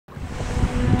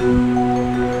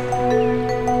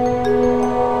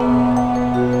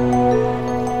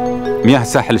مياه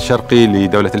الساحل الشرقي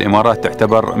لدولة الإمارات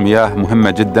تعتبر مياه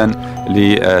مهمة جدا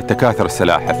لتكاثر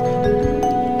السلاحف.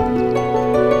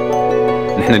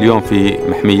 نحن اليوم في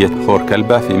محمية خور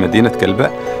كلبة في مدينة كلبة.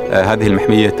 هذه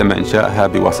المحمية تم إنشائها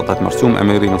بواسطة مرسوم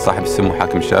أميري من صاحب السمو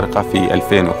حاكم الشارقة في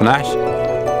 2012.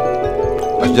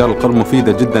 أشجار القرب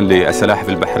مفيدة جدا للسلاحف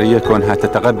البحرية كونها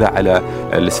تتغذى على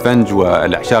الإسفنج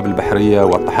والأعشاب البحرية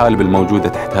والطحالب الموجودة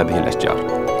تحت هذه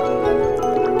الأشجار.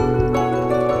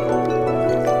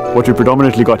 What we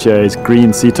predominantly got here is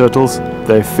green sea turtles.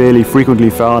 They're fairly frequently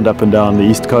found up and down the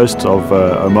east coast of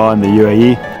Oman, the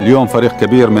UAE. اليوم فريق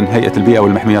كبير من هيئة البيئة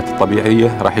والمحميات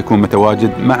الطبيعية راح يكون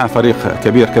متواجد مع فريق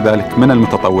كبير كذلك من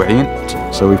المتطوعين.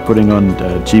 So we're putting on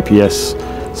GPS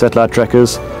satellite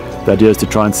trackers. The idea is to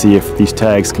try and see if these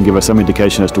tags can give us some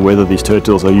indication as to whether these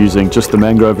turtles are using just the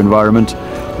mangrove environment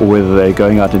or whether they're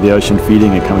going out in the ocean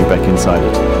feeding and coming back inside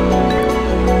it.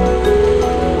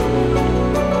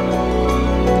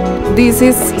 This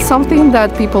is something that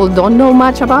people don't know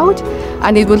much about,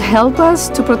 and it will help us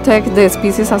to protect the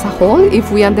species as a whole if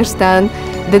we understand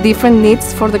the different needs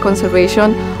for the conservation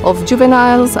of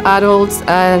juveniles, adults,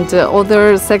 and other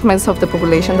segments of the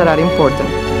population that are important.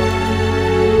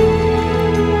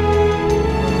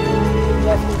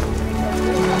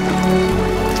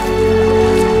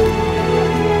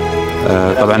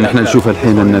 طبعا نحن نشوف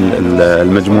الحين ان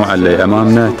المجموعة اللي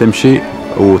امامنا تمشي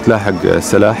وتلاحق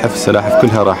السلاحف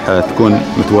كلها راح تكون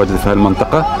متواجدة في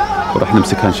هالمنطقة وراح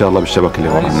نمسكها إن شاء الله بالشبكة اللي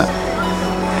ورانا.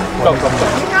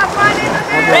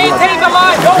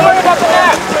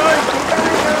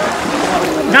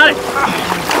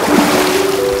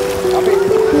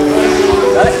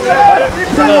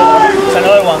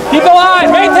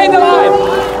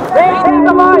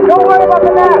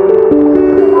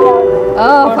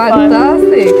 Oh,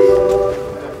 fantastic!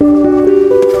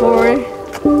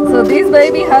 So this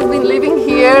baby has been living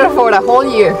here for a whole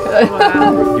year.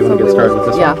 Wow. You want to get started with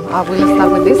this one? Yeah, I will start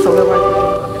with this. So we will.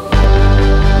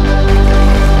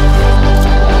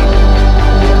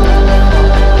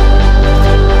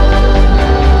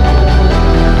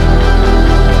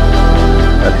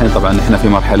 الحين طبعا نحن في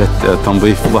مرحلة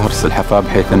تنظيف ظهر السلحفاة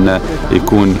بحيث انه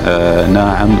يكون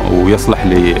ناعم ويصلح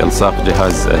لإلصاق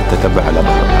جهاز تتبع على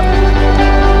ظهرها.